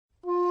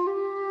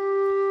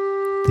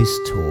This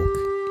talk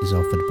is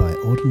offered by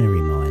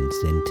Ordinary Mind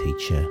Zen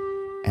teacher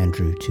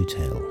Andrew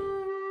Tutel.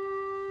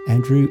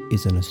 Andrew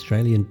is an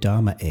Australian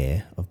Dharma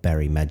heir of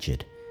Barry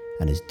Magid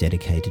and is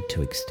dedicated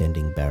to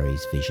extending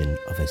Barry's vision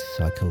of a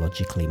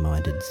psychologically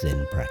minded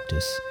Zen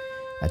practice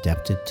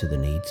adapted to the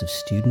needs of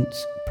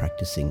students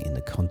practicing in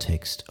the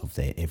context of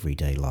their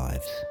everyday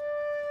lives.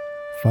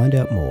 Find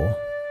out more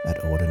at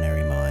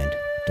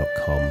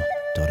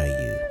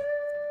ordinarymind.com.au.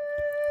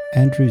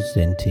 Andrew's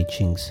Zen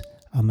teachings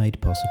are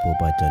made possible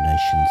by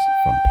donations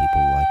from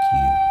people like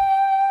you.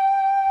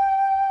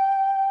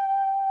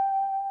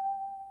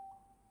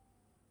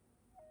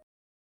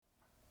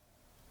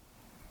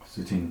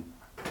 Sitting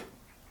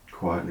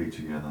quietly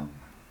together.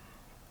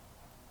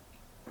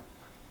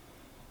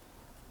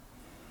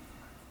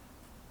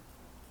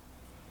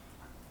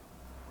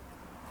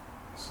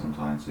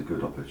 Sometimes a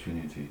good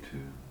opportunity to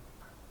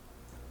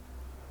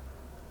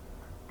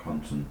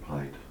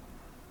contemplate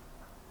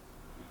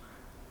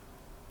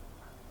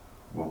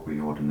what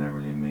we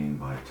ordinarily mean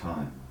by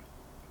time.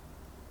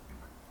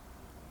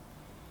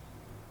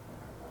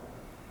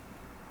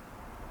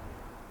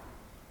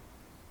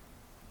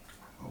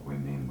 What we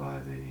mean by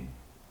the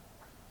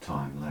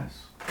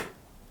timeless.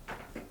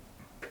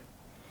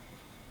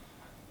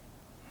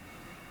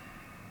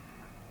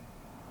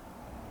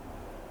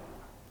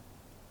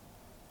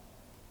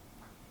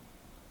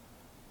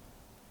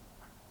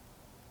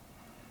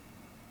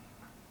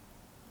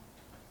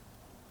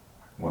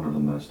 One of the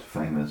most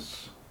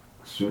famous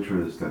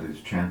sutras that is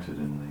chanted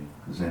in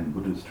the Zen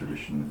Buddhist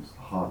tradition is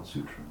the Heart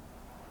Sutra.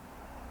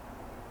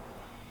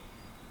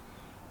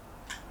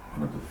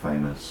 One of the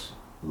famous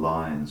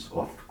lines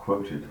oft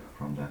quoted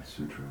from that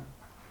sutra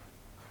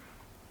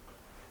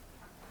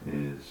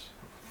is,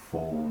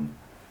 "Form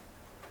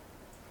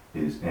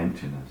is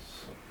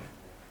emptiness,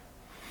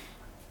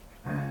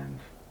 and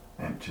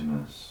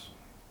emptiness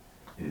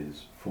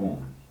is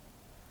form."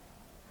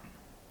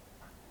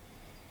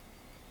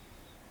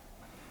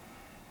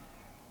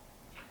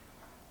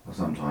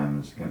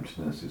 Sometimes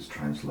emptiness is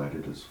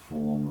translated as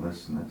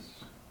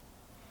formlessness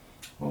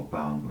or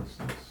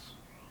boundlessness.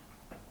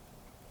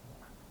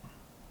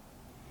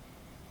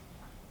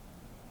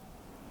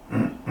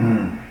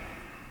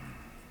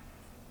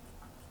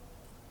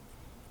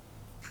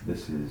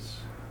 This is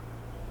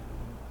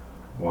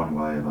one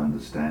way of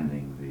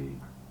understanding the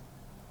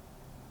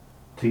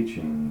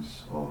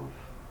teachings of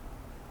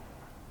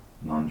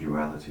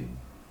non-duality.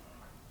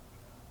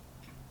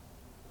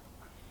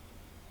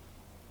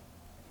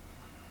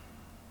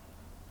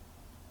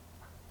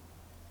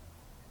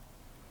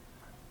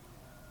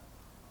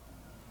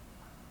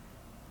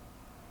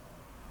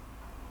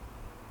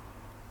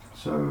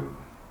 So,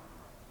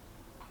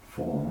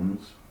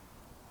 forms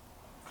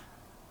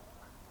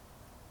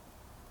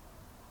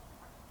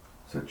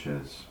such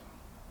as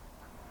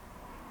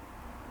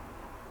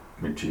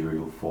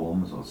material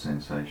forms or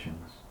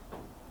sensations,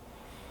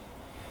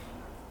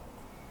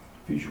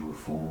 visual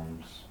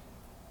forms,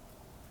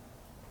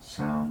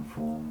 sound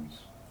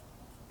forms,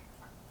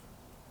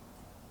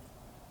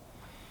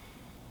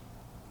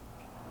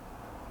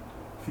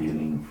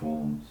 feeling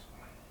forms,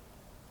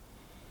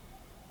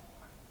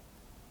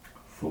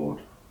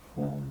 thought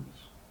forms.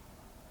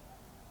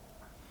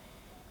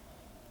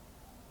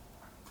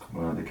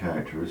 What are the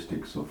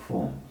characteristics of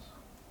forms?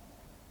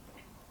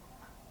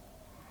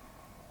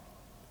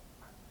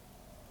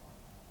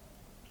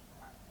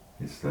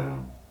 It's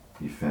their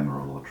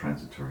ephemeral or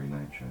transitory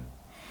nature.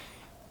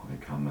 They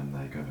come and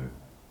they go.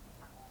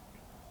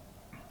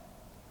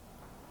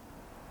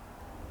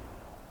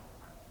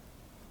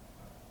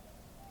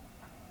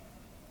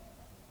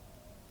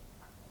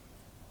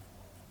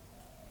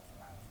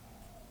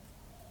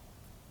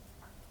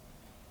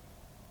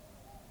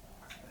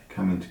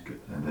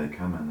 They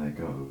come and they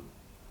go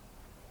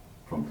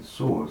from the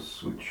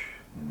source, which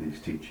in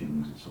these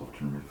teachings is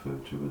often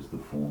referred to as the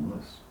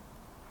formless.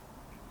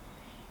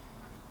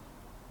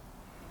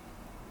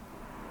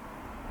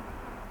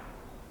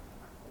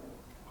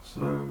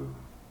 So,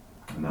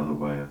 another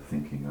way of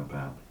thinking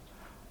about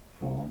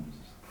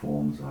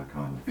forms are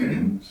kind of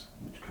things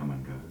which come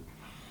and go,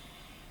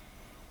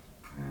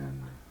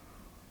 and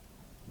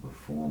the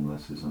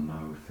formless is a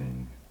no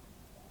thing.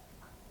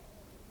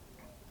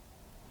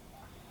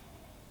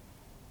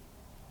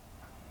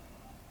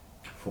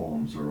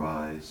 Forms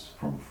arise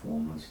from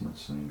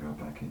formlessness and go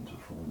back into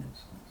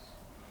formlessness.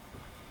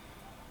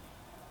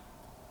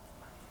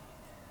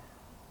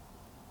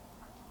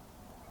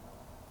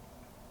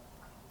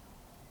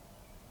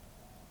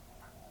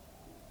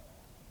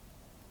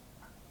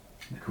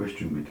 The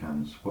question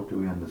becomes, what do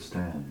we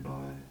understand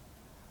by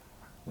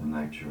the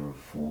nature of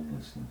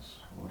formlessness?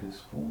 What is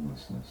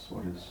formlessness?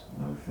 What is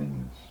no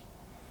thingness?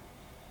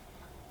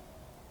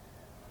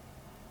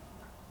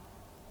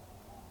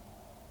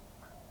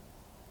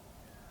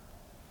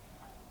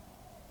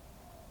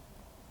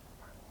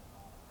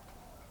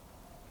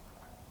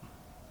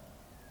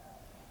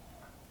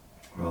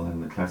 Well,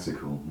 in the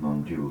classical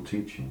non-dual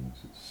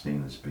teachings, it's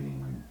seen as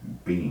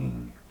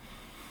being,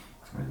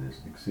 where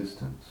there's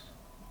existence,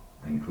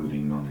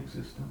 including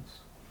non-existence.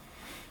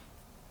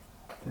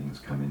 things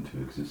come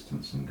into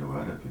existence and go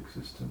out of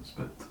existence,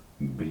 but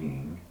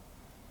being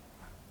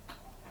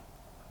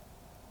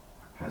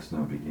has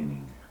no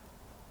beginning,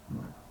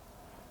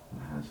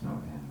 it has no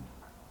end.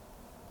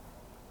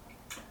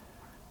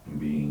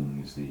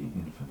 Being is the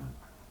infinite.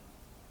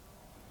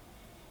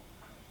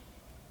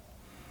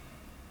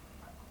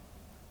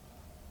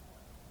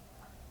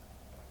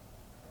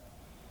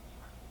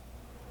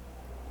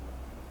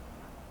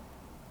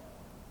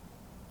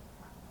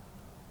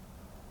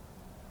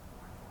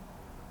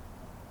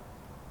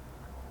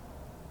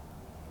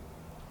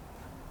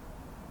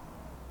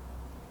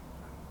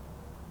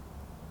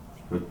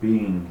 But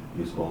being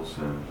is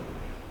also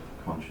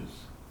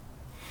conscious.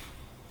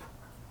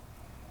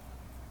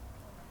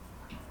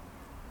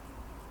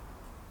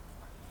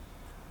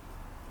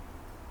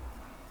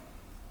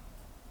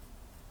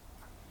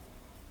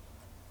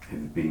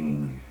 If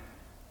being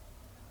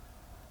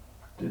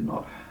did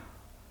not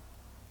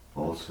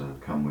also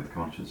come with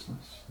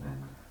consciousness,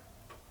 then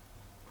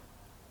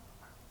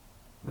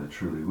there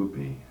truly would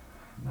be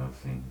no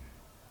thing,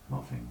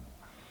 nothing.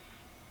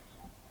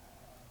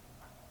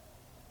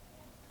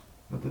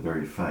 But the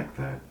very fact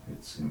that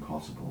it's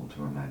impossible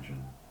to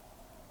imagine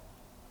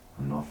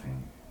a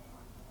nothing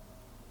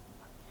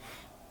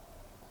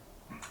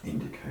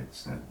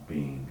indicates that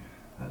being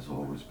has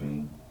always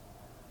been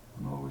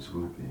and always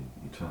will be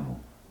eternal.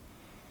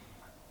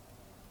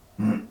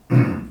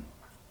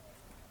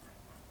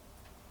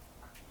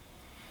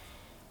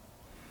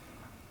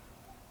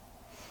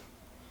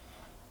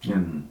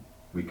 And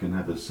we can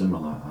have a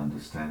similar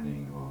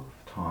understanding of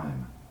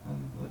time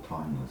and the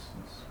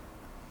timelessness.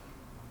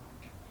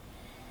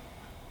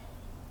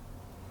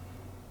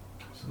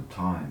 So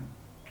time,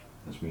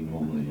 as we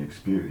normally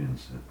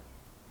experience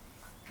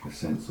it, a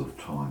sense of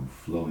time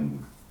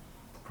flowing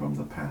from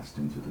the past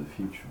into the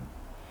future.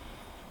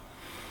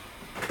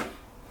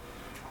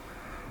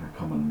 The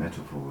common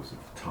metaphors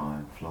of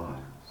time flies.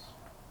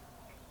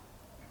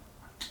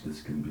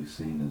 This can be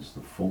seen as the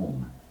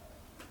form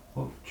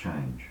of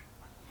change.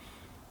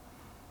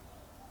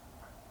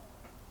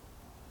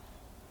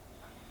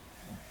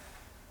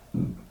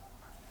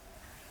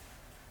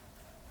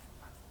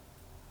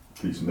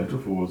 These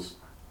metaphors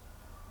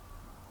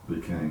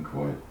became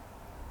quite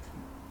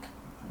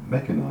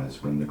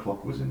mechanized when the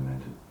clock was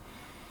invented.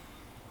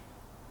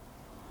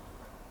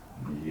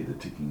 You hear the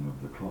ticking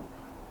of the clock.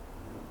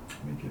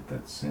 We get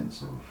that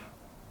sense of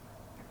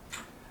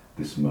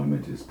this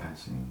moment is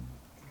passing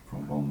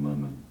from one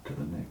moment to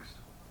the next,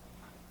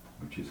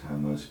 which is how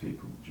most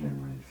people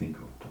generally think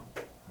of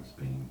time, as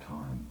being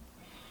time.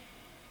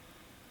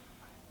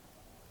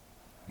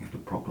 The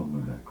problem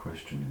with that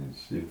question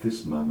is, if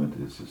this moment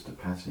is just a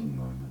passing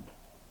moment,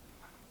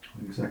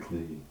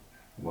 exactly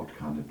what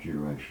kind of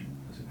duration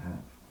does it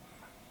have?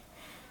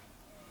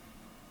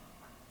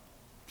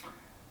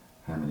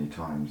 How many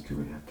times do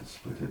we have to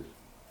split it?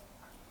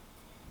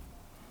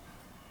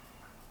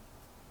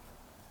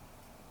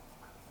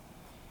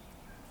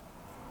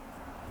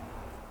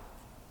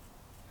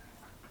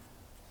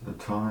 The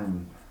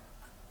time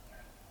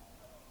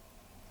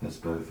as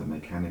both a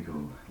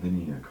mechanical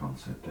linear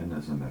concept and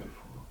as a metaphor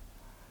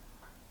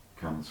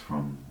comes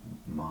from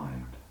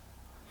mind.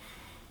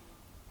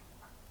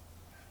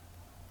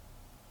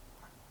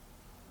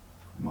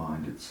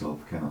 Mind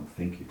itself cannot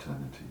think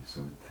eternity,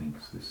 so it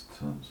thinks this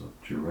terms of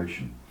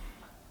duration.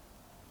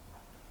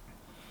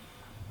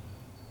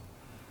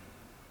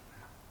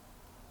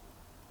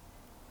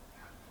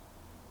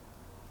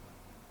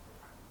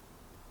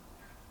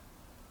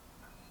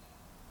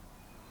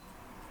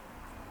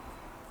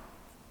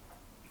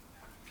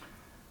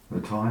 The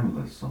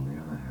timeless, on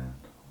the other hand,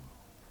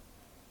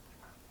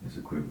 is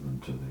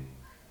equivalent to the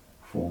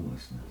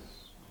formlessness.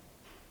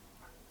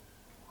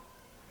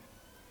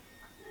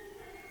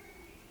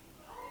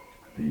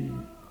 The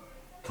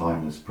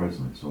timeless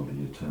presence or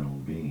the eternal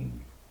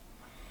being.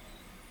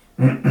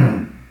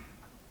 That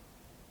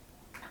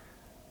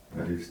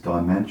is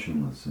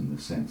dimensionless in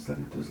the sense that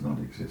it does not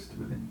exist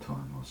within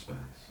time or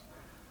space.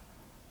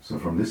 So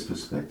from this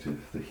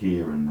perspective, the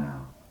here and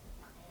now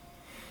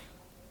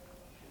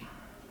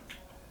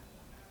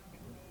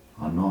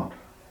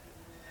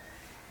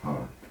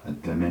are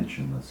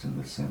dimensionless in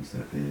the sense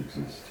that they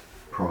exist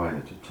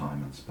prior to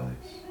time and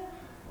space.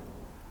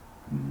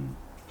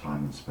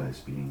 Time and space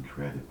being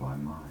created by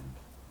mind.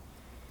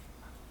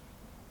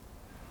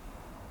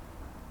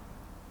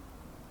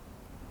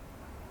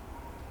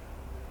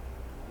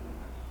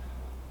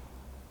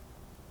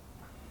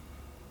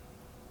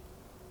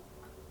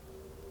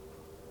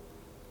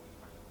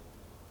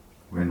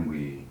 When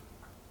we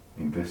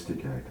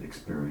investigate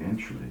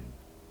experientially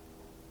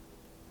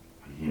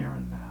here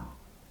and now,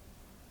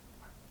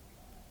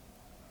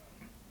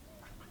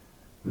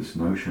 this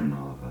notion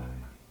of a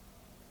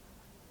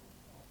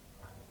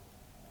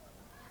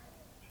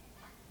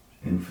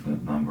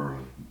infinite number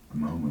of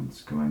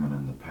moments going on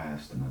in the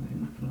past and an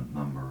infinite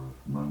number of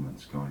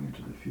moments going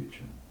into the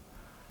future,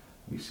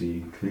 we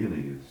see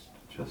clearly is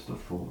just a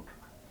thought.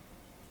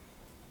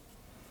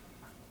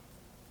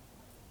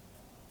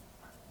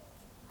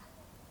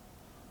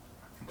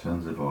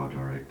 terms of our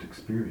direct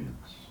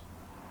experience,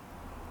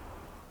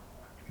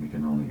 we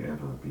can only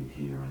ever be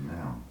here and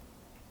now.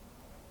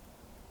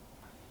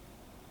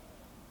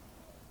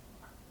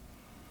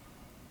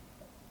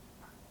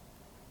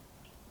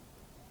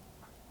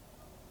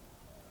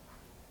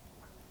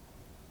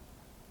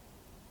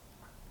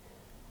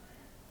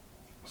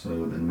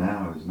 So the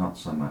now is not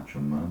so much a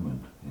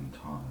moment in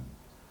time.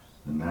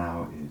 The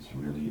now is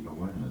really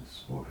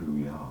awareness, or who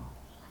we are.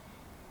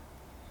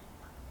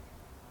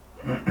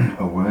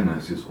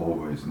 Awareness is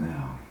always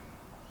now.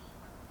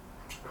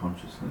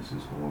 Consciousness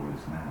is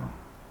always now.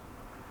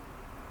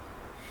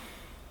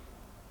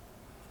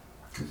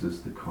 This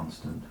is the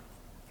constant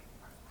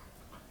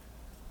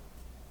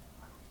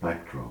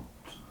backdrop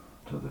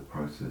to the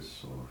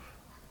process of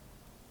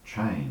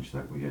change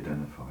that we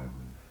identify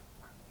with.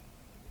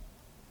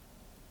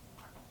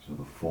 So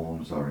the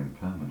forms are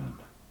impermanent,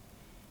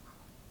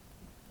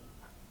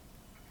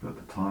 but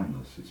the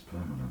timeless is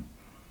permanent.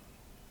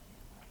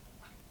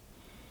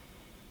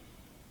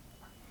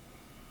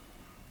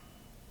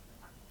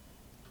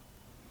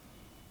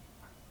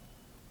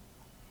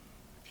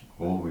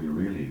 All we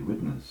really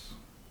witness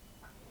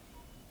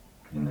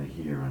in the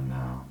here and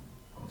now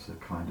is a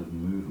kind of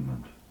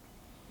movement.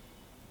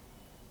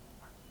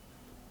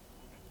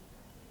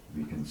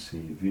 We can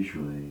see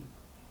visually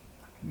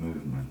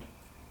movement.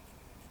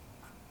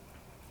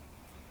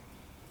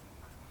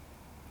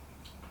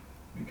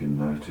 We can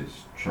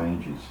notice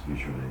changes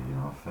visually in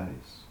our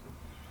face.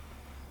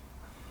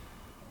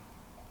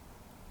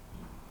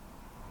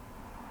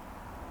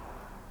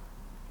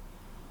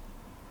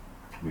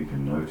 We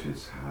can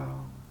notice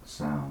how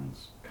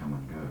sounds come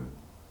and go.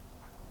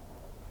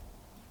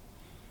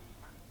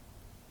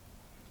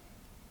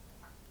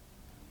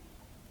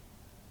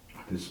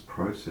 This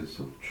process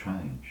of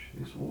change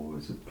is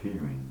always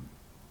appearing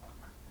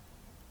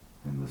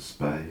in the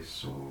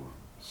space or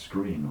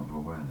screen of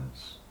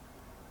awareness.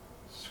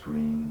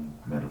 Screen,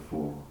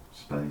 metaphor,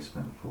 space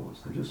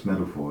metaphors. They're just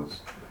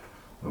metaphors.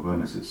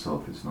 Awareness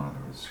itself is neither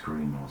a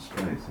screen nor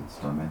space, it's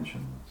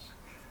dimensionless.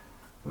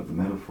 But the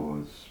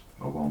metaphors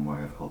are one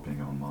way of helping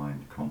our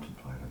mind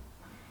contemplate it,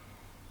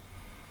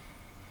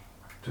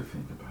 to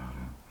think about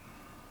it.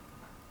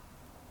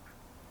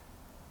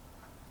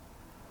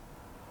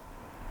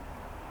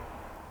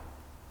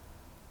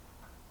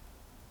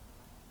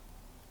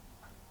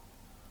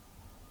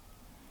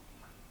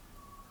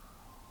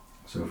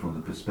 So from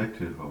the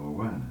perspective of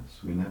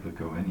awareness, we never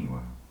go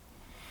anywhere.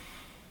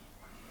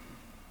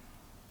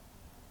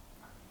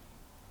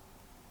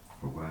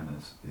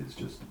 Awareness is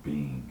just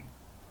being.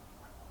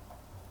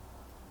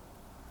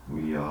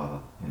 We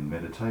are in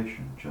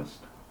meditation just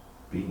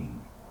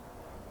being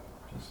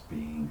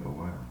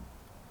aware.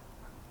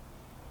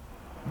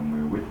 And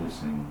we're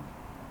witnessing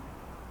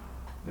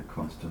the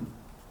constant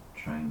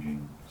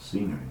changing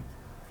scenery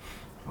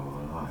of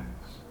our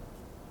lives.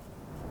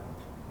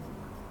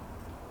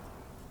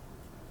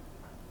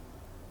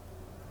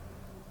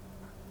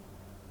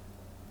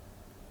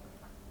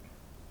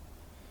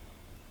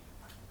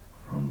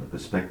 From the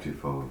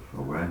perspective of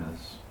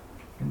awareness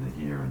in the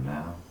here and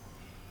now,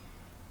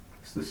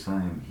 it's the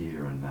same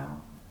here and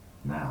now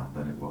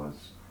than it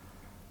was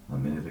a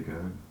minute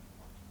ago,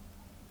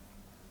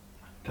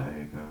 a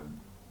day ago,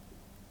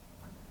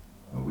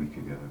 a week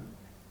ago,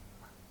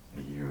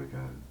 a year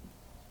ago,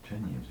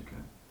 10 years ago.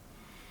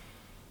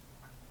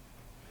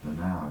 The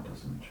now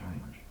doesn't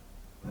change.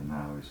 The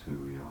now is who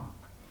we are.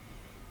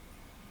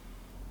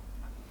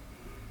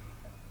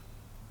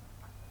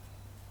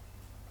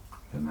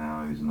 The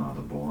now is neither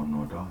born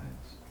nor dies.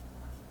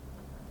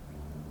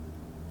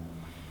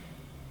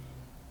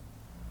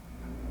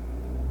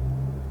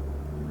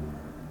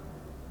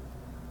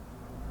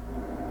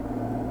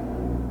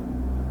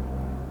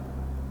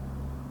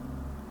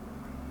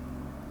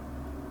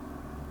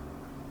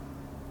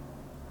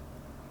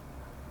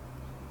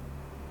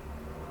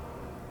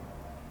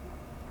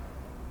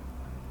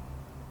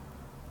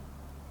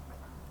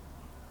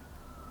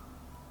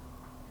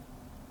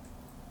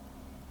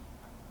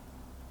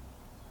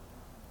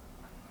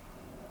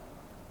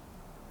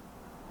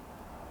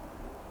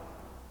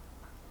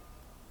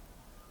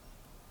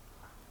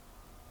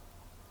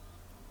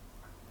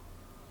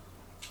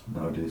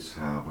 Notice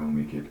how when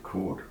we get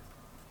caught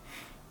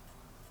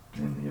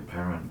in the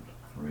apparent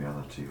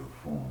reality of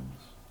forms,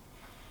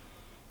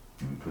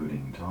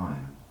 including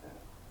time,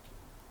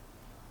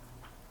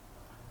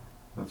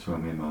 that's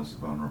when we're most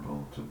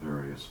vulnerable to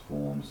various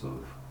forms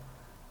of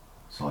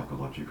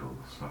psychological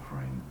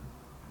suffering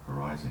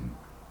arising.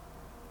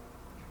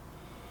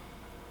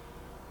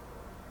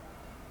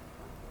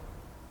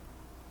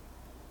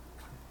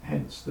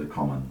 Hence the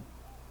common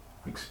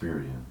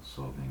experience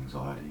of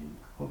anxiety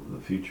of the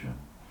future.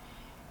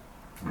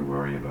 We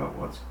worry about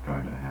what's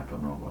going to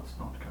happen or what's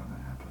not going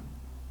to happen.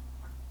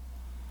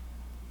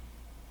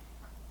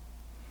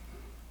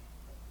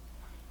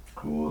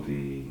 All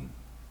the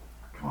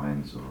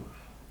kinds of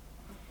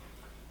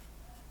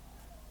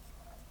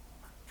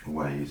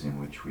ways in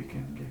which we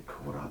can get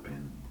caught up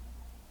in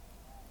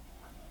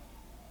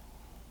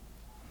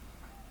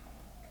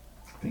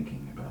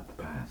thinking about the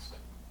past.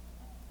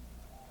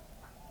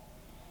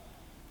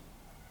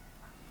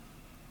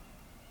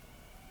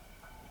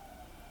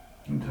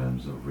 In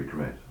terms of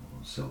regret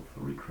or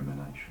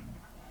self-recrimination.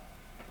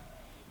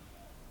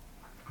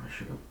 I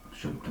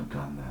shouldn't have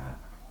done that.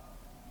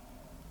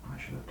 I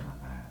should have done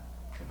that.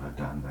 If I'd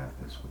done that,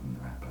 this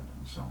wouldn't have happened,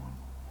 and so on.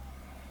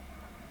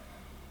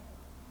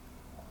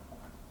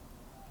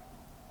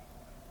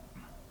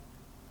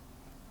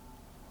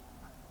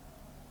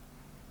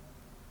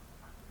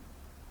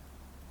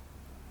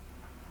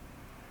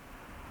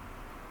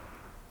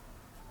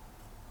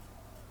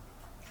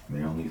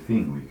 The only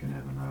thing we can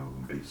ever know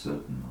and be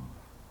certain of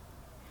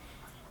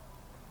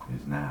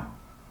is now.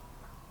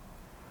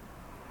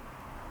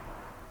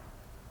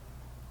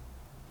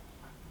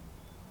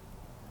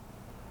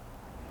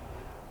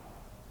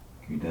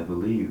 You never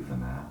leave the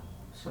now,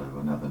 so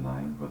another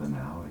name for the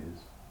now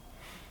is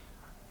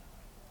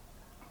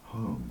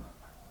home,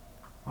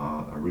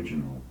 our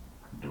original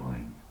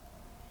dwelling.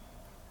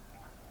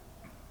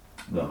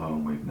 The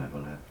home we've never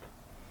left,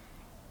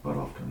 but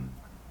often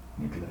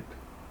neglect.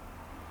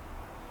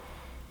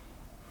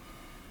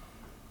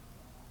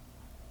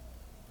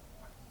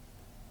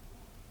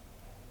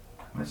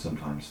 I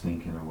sometimes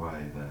think in a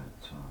way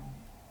that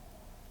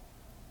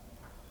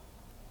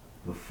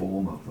the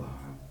form of the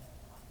home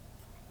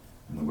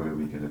and the way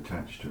we get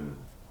attached to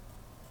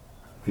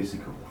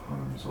physical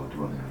homes or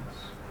dwellings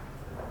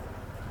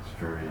is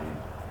very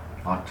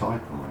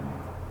archetypal in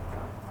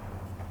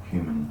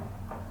human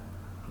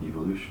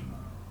evolution.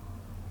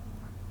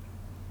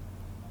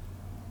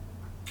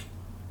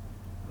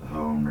 The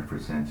home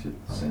represents a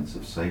sense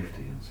of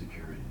safety and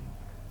security.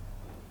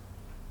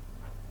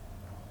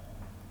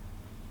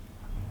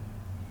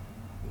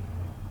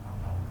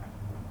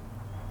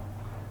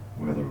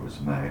 Whether it was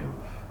made of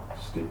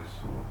sticks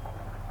or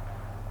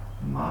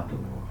mud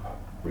or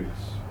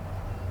bricks.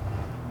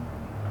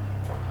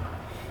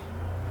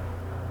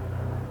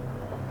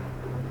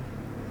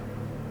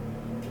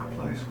 A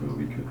place where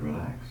we could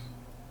relax.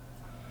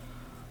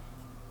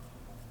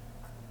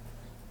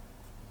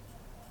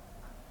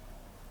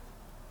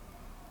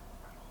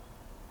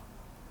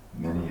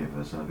 Many of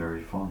us are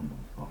very fond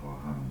of our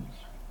homes,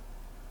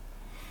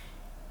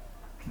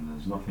 and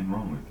there's nothing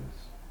wrong with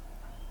this.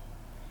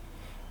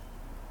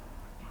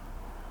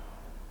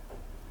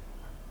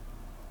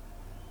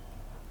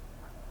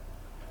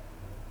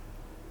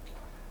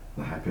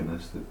 The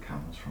happiness that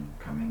comes from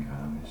coming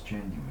home is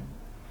genuine.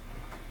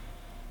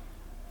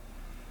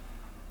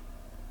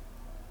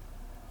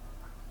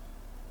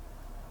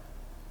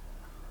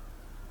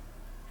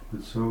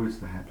 But so is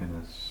the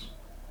happiness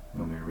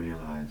when we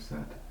realize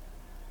that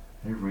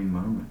every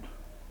moment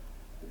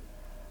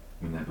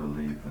we never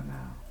leave the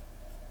now.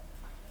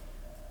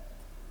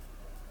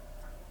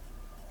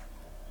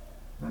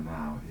 The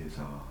now is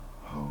our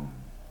home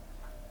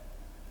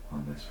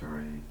on this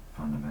very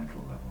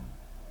fundamental level.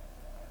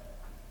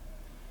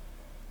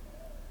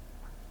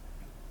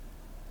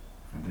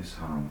 And this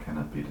home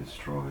cannot be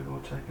destroyed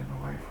or taken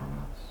away from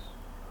us,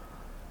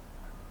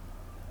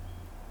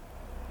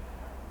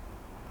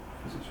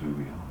 because it's who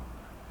we are.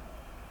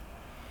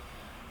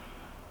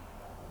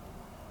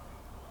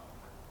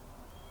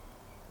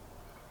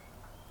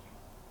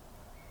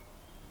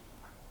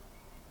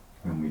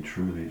 When we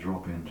truly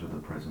drop into the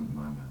present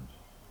moment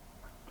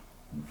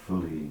and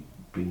fully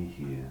be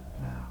here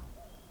now,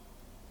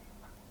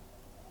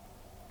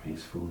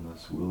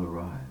 peacefulness will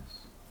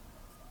arise.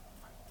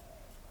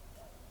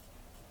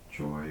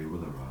 Joy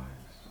will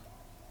arise.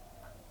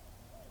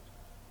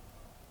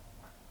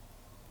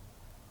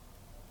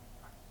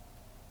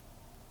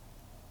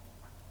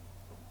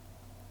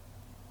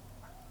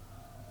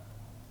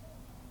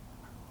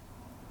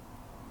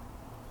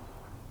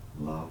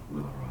 Love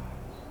will arise.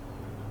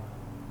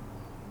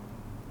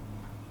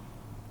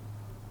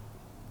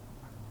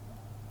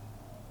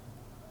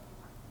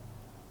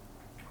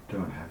 We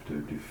don't have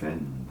to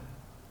defend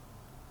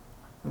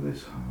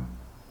this home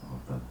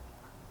of the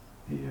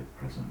here,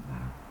 present,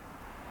 now.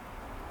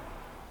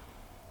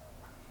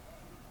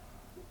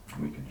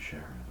 We can share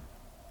it.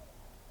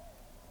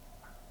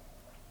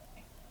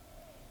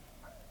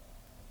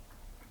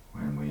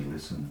 When we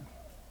listen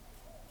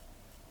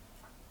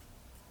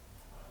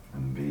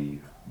and be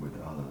with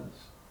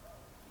others,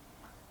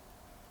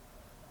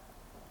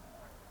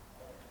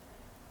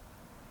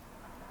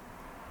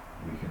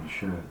 we can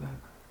share that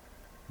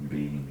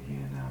being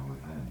here now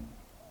with them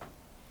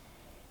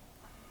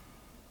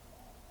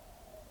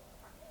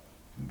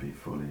and be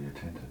fully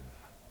attentive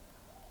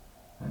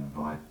and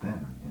invite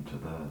them into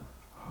their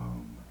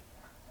home,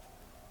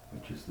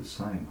 which is the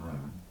same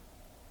home.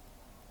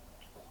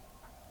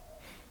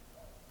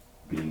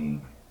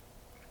 Being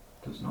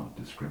does not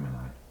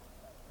discriminate.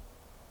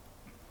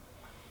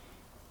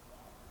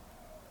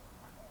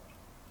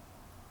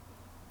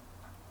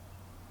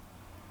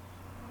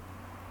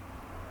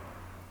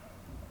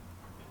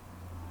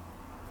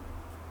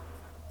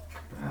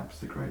 Perhaps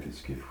the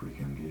greatest gift we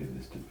can give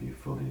is to be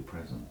fully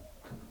present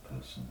to the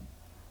person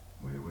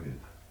we're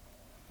with.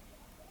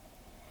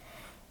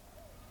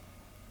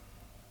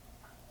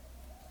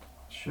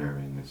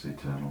 sharing this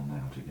eternal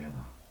now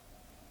together.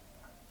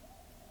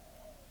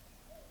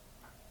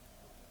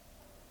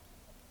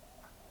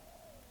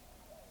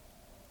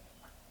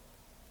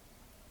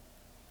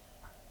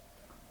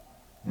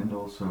 And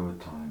also at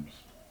times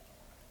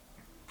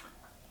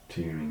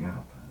tearing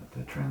up at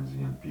the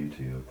transient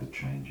beauty of the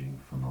changing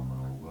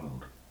phenomenal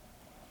world.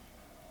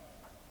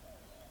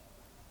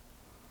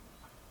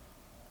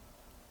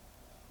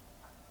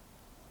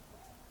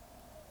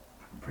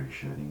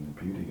 Appreciating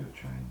the beauty of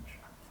change.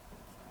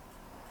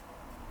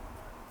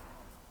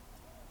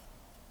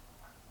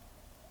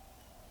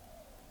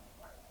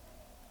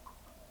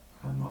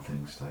 And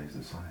nothing stays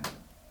the same.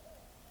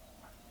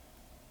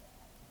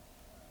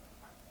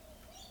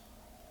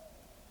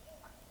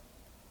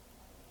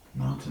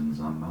 Mountains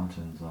are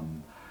mountains,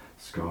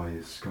 sky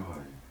is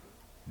sky,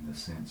 in a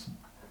sense.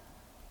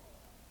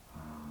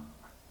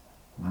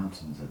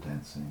 Mountains are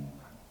dancing,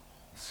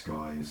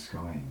 sky is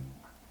skying.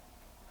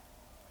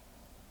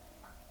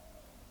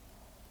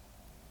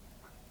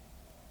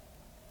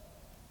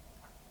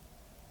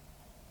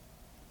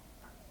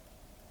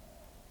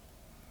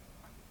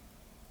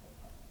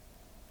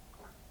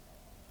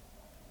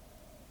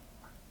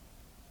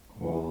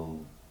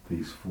 All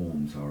these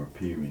forms are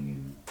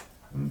appearing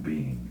in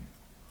being.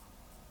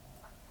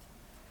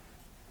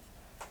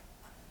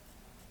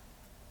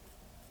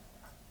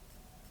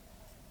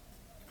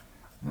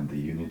 And the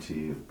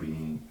unity of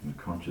being and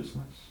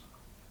consciousness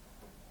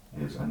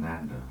is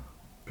Ananda,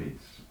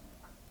 peace.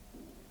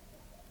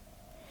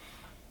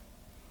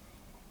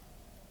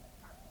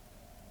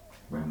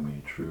 When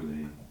we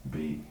truly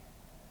be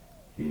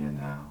here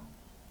now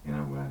in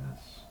awareness,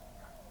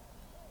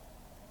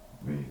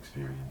 we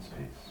experience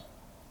peace.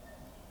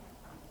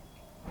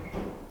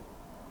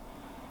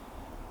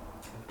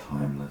 The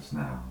timeless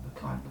now, the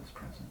timeless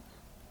present.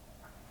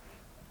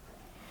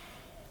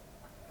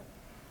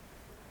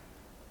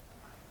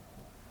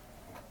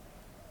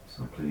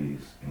 So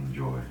please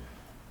enjoy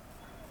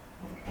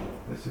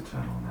this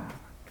eternal now.